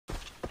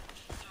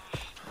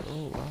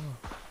Oh wow.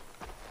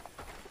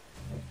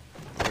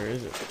 Where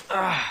is it?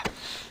 Ah.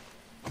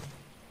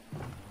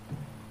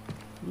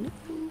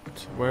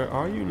 Loot. Where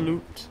are you,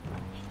 loot?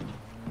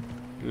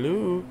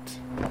 Loot.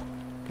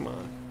 Come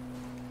on.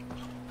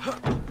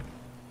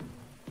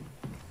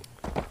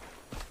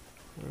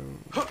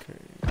 Okay.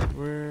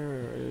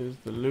 Where is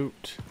the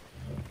loot?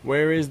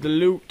 Where is the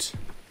loot?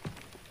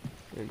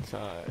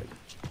 Inside.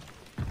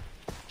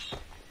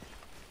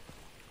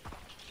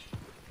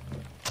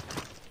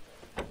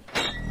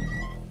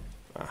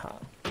 Aha.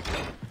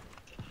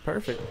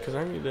 Perfect, because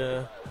I need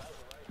to...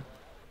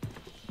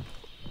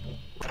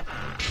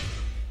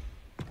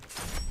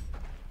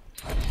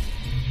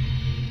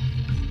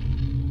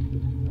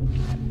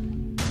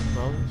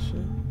 all this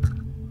shit.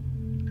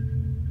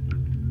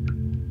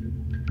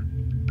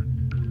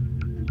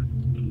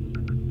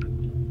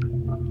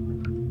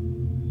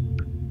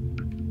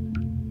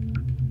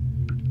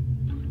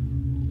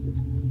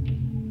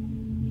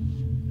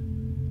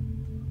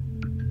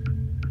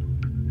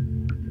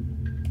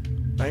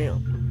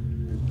 Bam.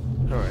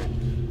 Alright.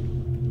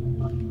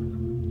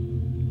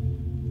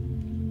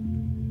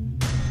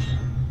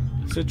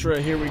 Citra,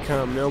 here we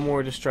come. No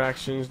more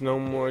distractions, no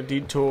more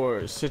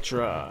detours.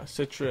 Citra,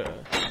 Citra.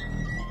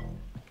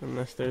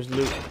 Unless there's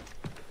loot.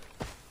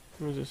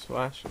 What was this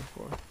flashing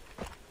for?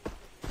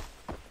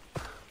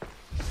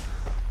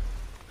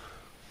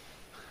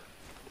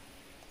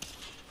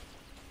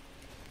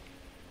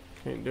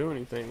 Can't do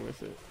anything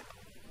with it.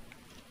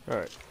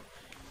 Alright.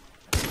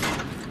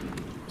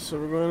 So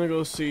we're going to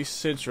go see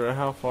Citra.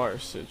 How far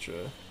is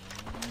Citra?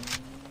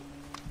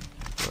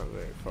 Not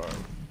very far.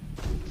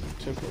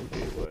 Temple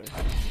Gateway.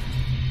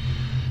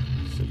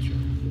 Citra.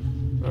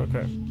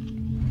 Okay.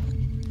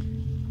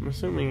 I'm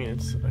assuming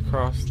it's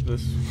across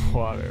this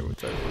water,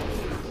 which I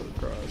didn't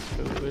go across,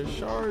 because there's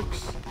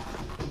sharks.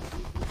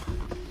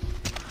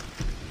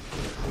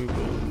 We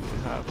will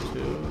have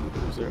to...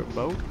 Is there a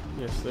boat?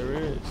 Yes, there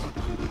is.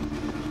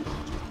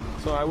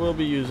 So I will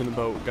be using a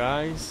boat,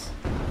 guys,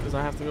 because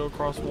I have to go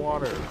across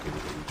water.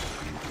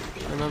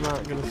 And I'm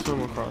not going to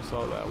swim across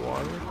all that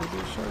water, because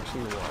there's sharks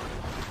in the water.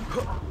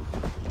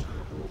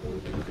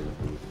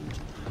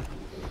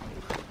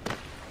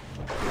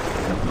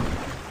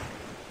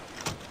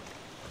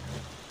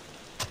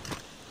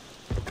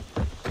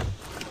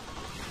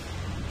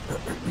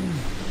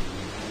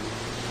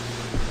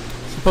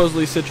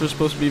 Supposedly Citra is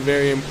supposed to be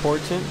very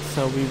important,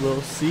 so we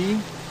will see.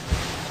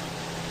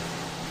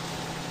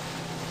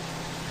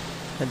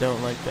 I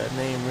don't like that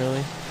name,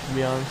 really, to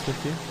be honest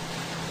with you.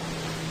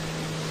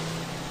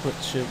 What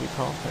should we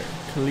call her?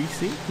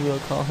 Khaleesi? We'll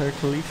call her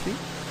Khaleesi.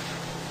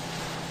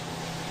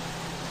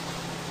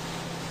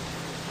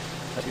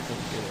 I think I'm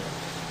get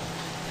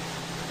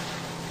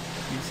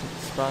a decent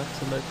spot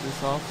to let this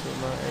off so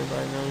not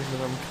everybody knows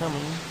that I'm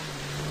coming.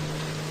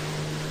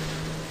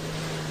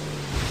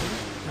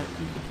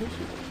 You can push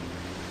it.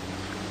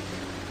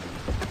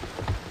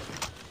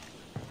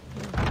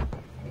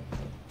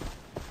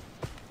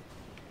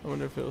 I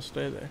wonder if it'll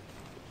stay there.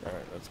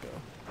 Alright, let's go.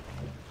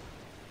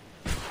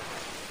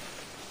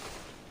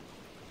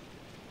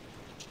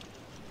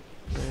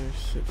 There's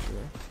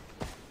Citra.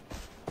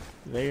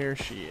 There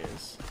she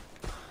is.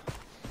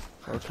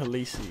 Or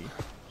Khaleesi.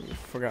 We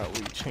forgot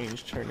we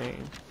changed her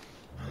name.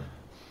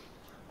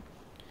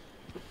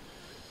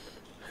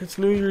 It's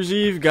New Year's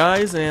Eve,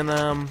 guys, and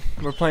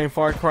we're playing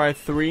Far Cry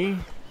 3.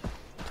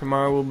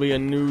 Tomorrow will be a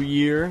new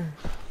year.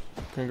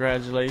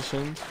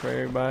 Congratulations for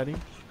everybody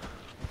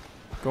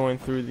going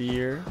through the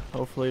year,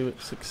 hopefully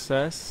with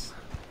success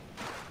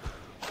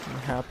and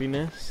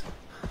happiness.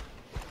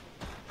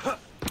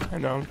 I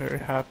know I'm very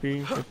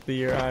happy with the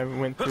year I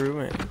went through,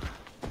 and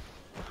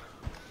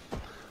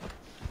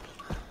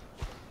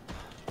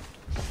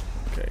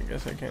okay, I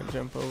guess I can't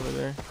jump over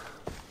there.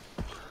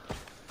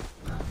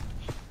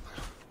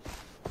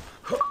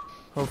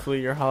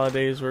 Hopefully your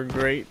holidays were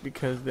great,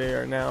 because they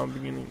are now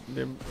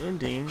they're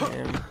ending,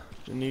 and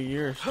the new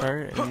year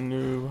start, and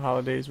new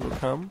holidays will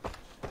come.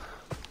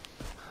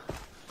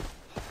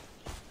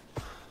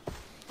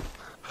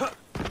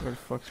 Where the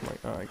fuck's my...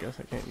 Oh, I guess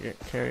I can't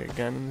carry a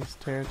gun in this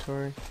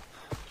territory.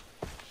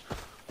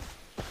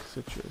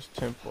 Citra's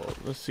Temple.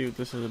 Let's see what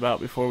this is about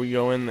before we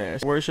go in there.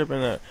 Worship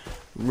in the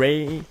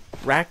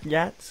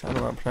Rakyats, I don't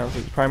know how to pronounce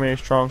it, primary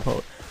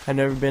stronghold. I've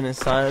never been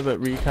inside, but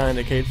recon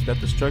indicates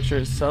that the structure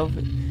itself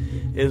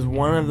is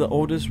one of the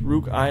oldest on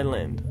Rook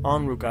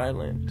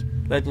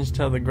Island. Legends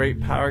tell the great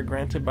power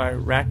granted by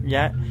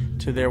Rakyat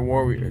to their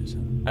warriors.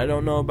 I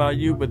don't know about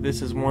you, but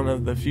this is one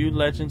of the few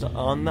legends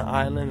on the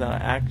island that I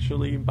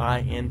actually buy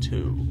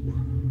into.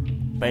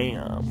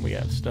 Bam! We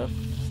got stuff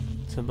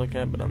to look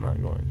at, but I'm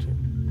not going to.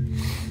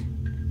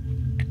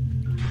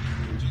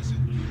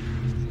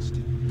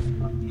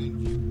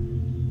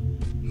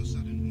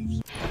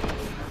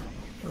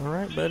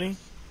 Alright, buddy.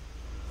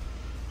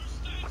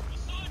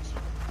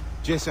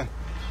 Jason,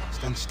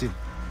 stand still.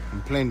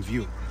 In plain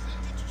view.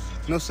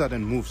 No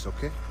sudden moves,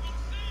 okay?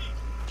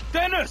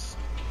 Dennis!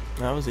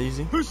 That was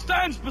easy. Who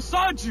stands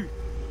beside you?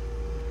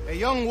 A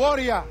young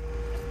warrior,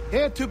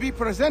 here to be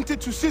presented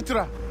to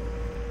Citra.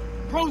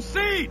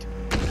 Proceed!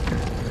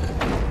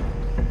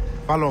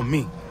 Follow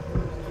me.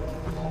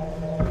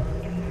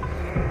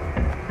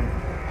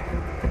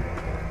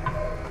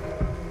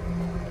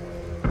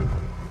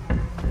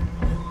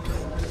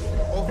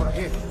 Over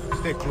here.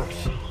 Stay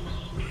close.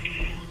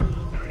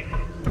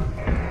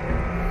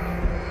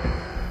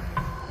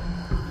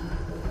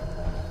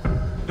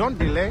 Don't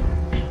delay.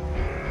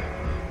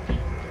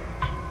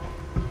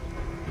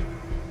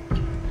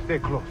 Stay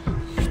close.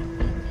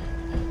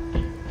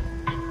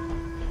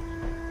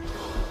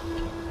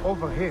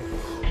 Over here.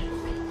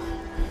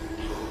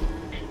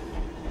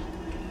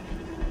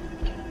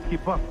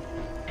 Keep up.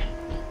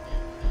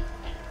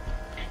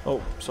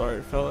 Oh,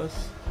 sorry,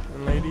 fellas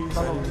and ladies.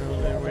 I didn't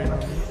know they were waiting on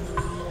me.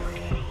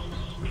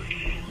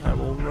 I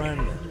will run.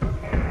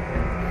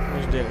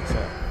 Where's Dennis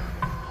at?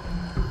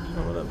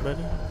 Oh, what up,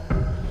 buddy?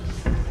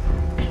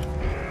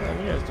 Oh,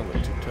 you guys don't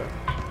look too tough.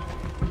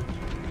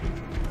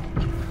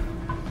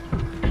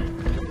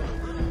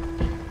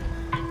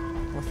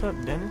 What's up,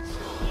 Dennis?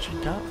 What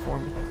you got for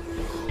me?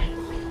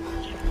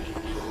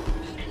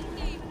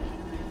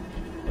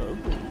 Oh,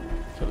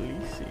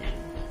 Khaleesi.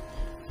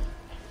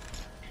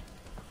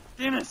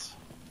 Dennis,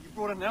 you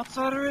brought an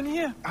outsider in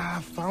here?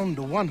 I found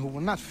the one who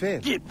will not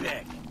fail. Get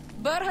back!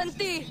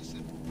 Berhenti!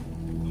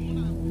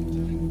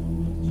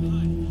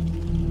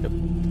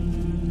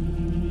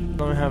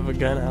 Don't have a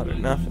gun out or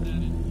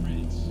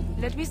nothing.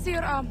 Let me see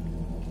your arm.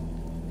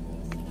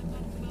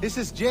 This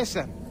is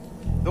Jason,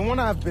 the one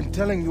I've been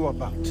telling you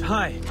about.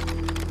 Hi.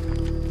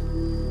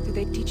 Did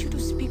they teach you to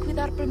speak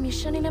without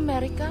permission in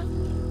America?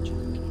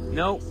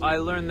 No, I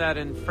learned that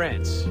in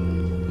France.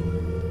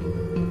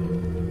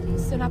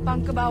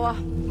 Senapang ke bawah.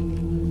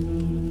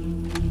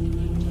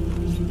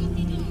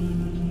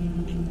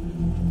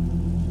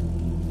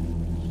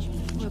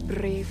 You were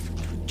brave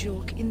to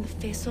joke in the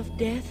face of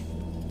death.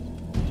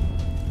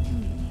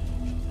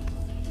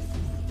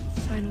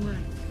 Fine word.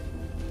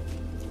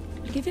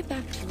 I'll give it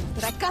back to you,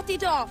 but I cut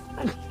it off.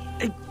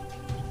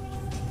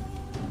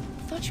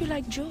 Thought you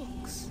liked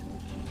jokes.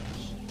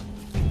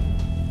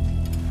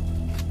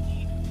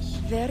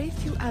 Very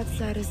few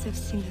outsiders have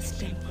seen this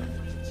temple.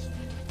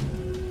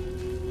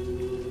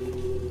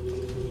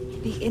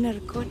 The inner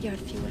courtyard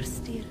fewer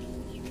still.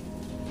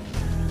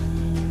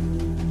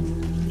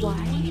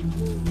 Why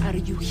are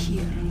you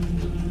here?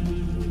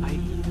 I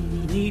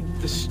need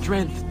the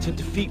strength to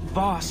defeat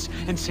Voss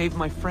and save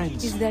my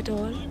friends. Is that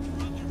all?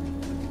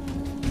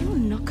 I will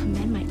not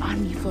command my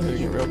army for They're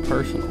you. getting real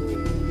personal.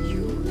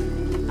 You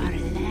are a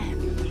lamb.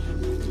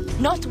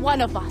 Not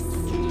one of us.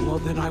 Well,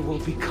 then I will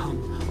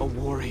become a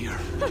warrior.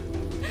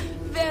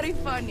 Very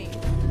funny.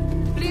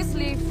 Please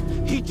leave.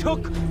 He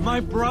took my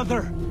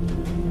brother.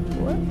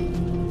 What?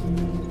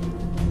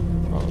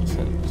 All of a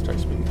sudden, start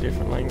speaking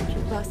different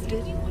languages.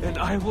 Busted. And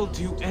I will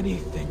do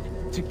anything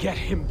to get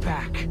him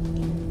back.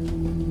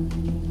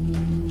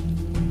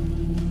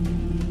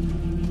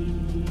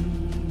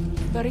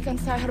 Berikan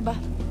saya herba.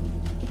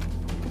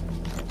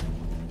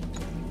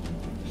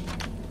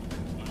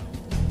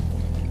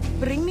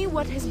 Bring me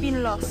what has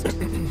been lost.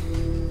 And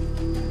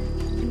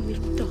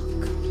we'll talk.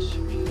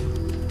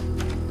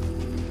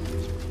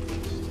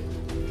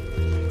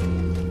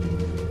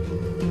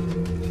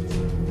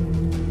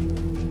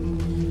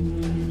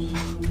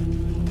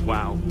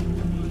 Wow.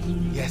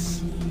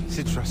 Yes,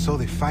 Citra saw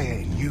the fire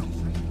in you.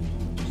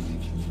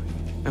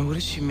 And what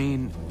does she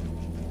mean,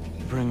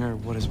 bring her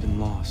what has been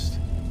lost?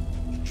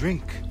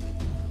 Drink,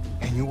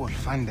 and you will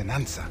find an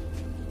answer.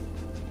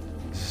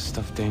 Is this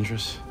stuff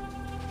dangerous?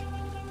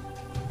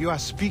 You are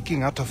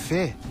speaking out of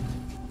fear.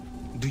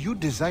 Do you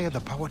desire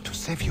the power to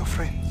save your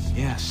friends?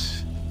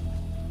 Yes.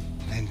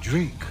 Then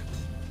drink.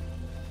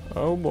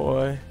 Oh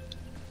boy.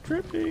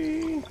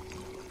 Trippy.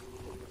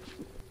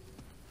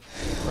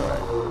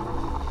 Alright.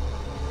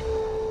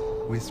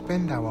 We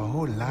spend our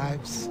whole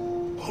lives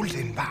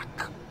holding back.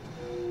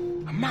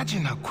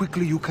 Imagine how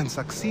quickly you can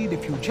succeed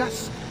if you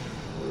just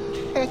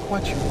take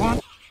what you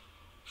want.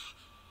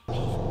 What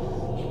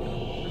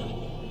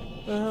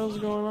the hell's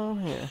going on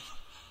here?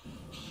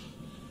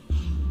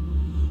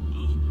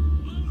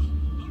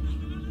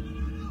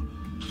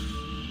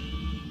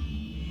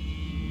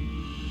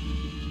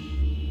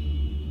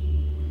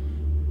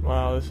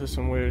 Wow, this is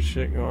some weird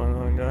shit going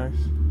on, guys.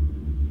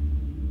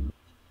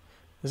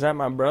 Is that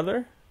my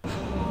brother? Oh,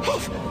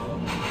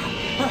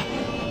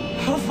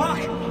 fuck!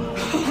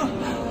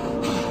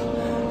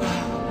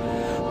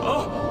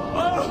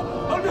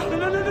 Oh, no, no,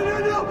 no, no, no,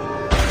 no!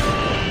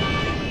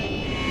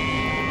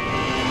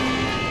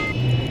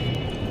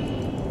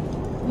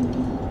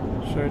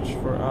 Search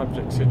for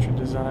object Citra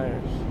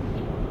desires.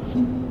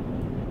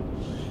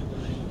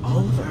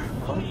 Oliver.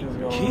 What the fuck is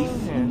going Keith?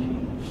 on here?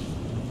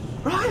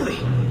 Riley!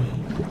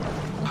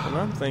 And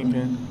I'm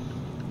thinking,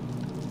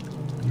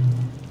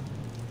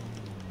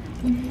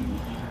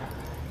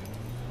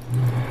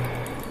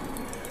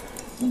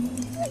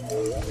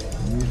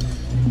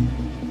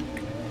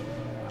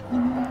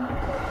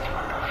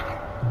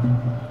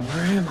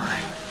 Where am I?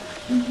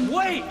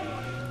 Wait!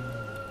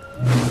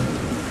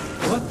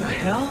 What the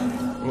hell?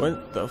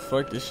 What the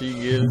fuck did she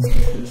give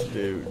this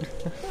dude?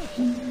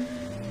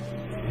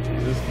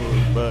 This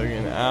fool's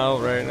bugging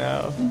out right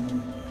now.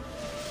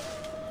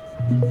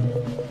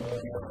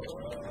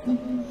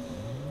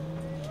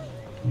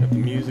 Got the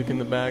music in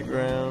the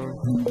background.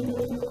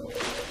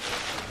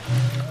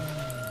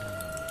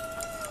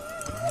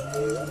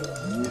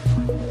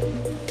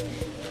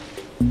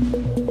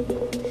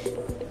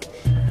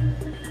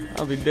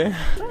 I'll be dead.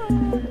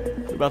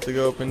 We're about to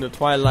go up into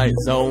Twilight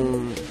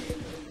Zone.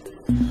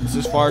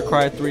 This is Far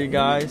Cry 3,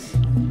 guys.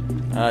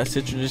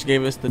 Citra just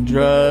gave us the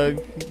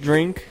drug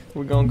drink.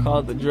 We're gonna call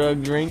it the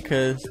drug drink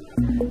because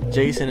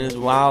Jason is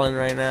wilding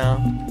right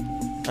now.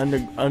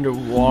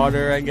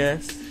 Underwater, I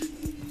guess.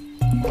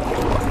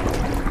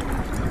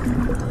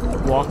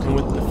 Walking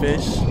with the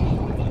fish.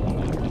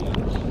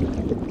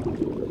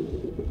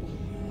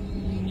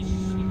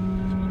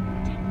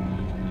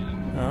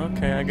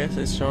 Okay, I guess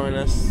it's showing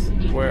us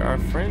where our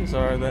friends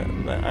are. That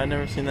I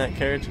never seen that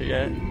character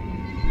yet.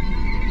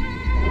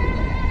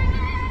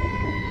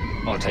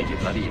 I'll take your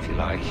bloody if you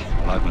like.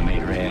 I'll open the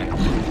meter here.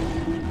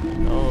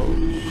 Oh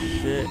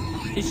shit!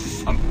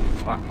 He's some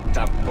fucked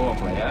up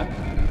foreplay, huh?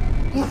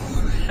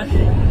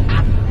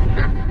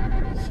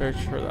 Search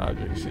for the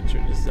object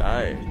Citra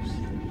desires.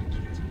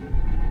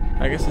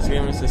 I guess it's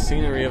giving us the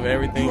scenery of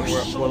everything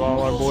what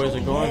all our boys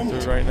are going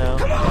through right now.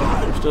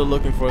 We're still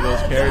looking for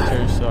those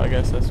characters, so I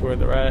guess that's where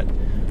they're at.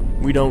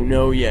 We don't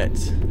know yet.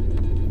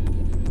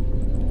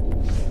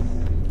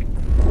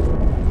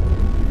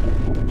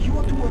 You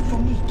want to work for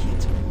me,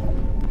 kid?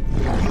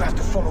 You have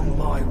to follow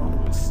my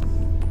rules.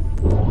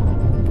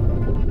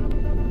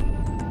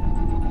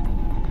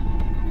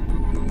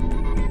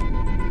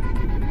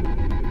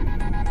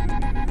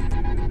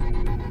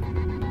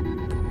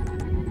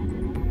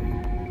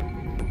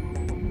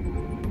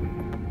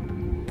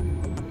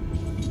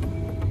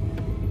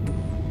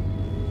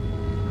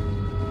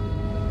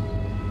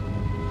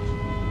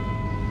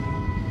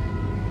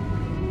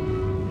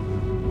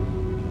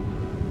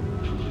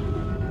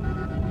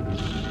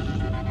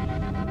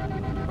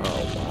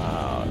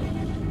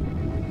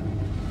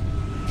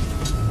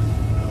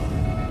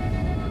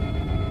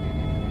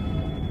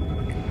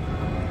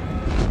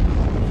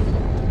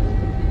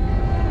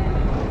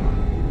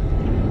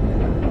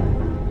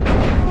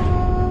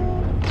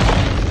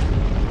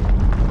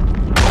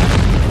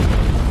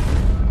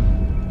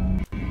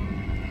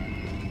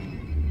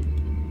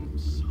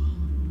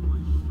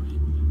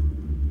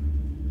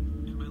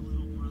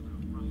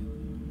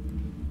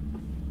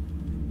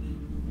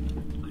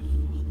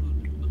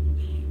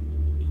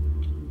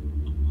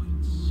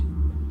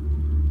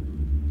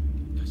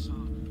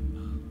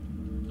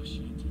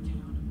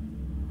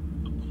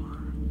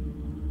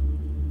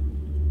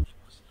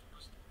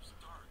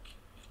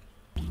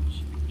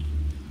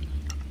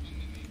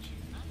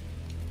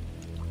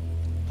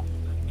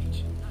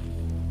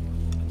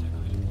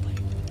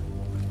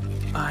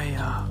 I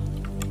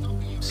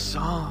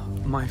saw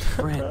my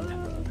friend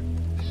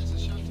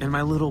and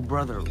my little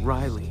brother,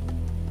 Riley.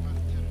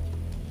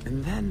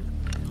 And then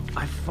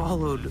I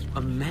followed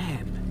a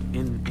man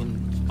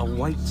in a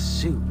white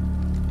suit.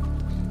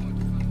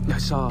 I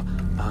saw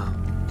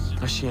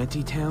a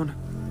shanty town,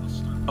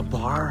 a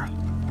bar.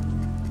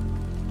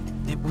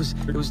 It was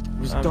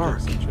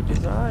dark,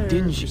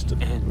 dingy,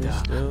 and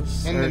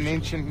an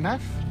ancient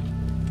knife?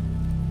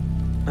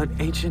 An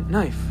ancient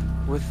knife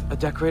with a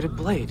decorated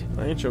blade.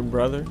 I ain't your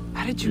brother.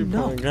 How did you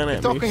know?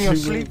 Talk in your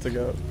sleep.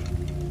 Ago.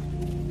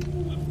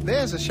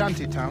 There's a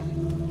shanty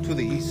town to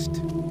the east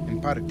in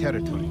Pirate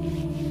territory.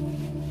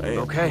 Hey,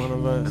 okay, one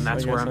of us. and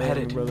that's where I'm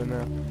headed. Brother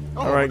now.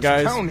 Oh, all right,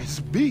 guys. This town is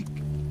big.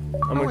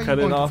 I'm gonna cut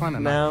it off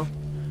now.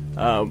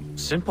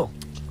 Simple.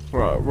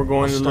 We're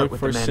going to look with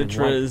for the man in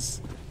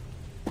Citra's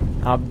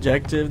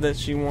objective that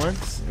she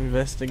wants.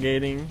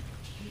 Investigating.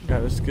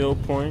 Got a skill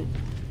point.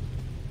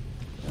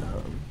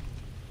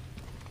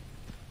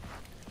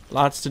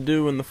 Lots to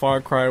do in the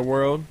Far Cry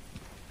world.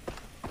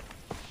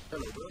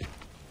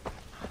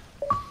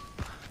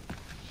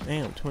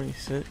 Damn,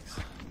 26.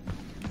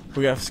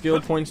 We got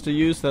skill points to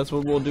use. So that's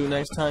what we'll do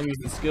next time. Use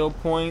the skill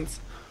points.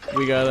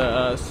 We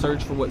gotta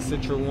search for what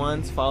Citra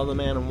wants. Follow the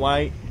man in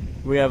white.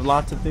 We have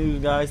lots of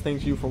things, guys.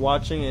 Thank you for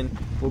watching, and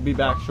we'll be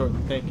back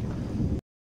shortly. Thank you.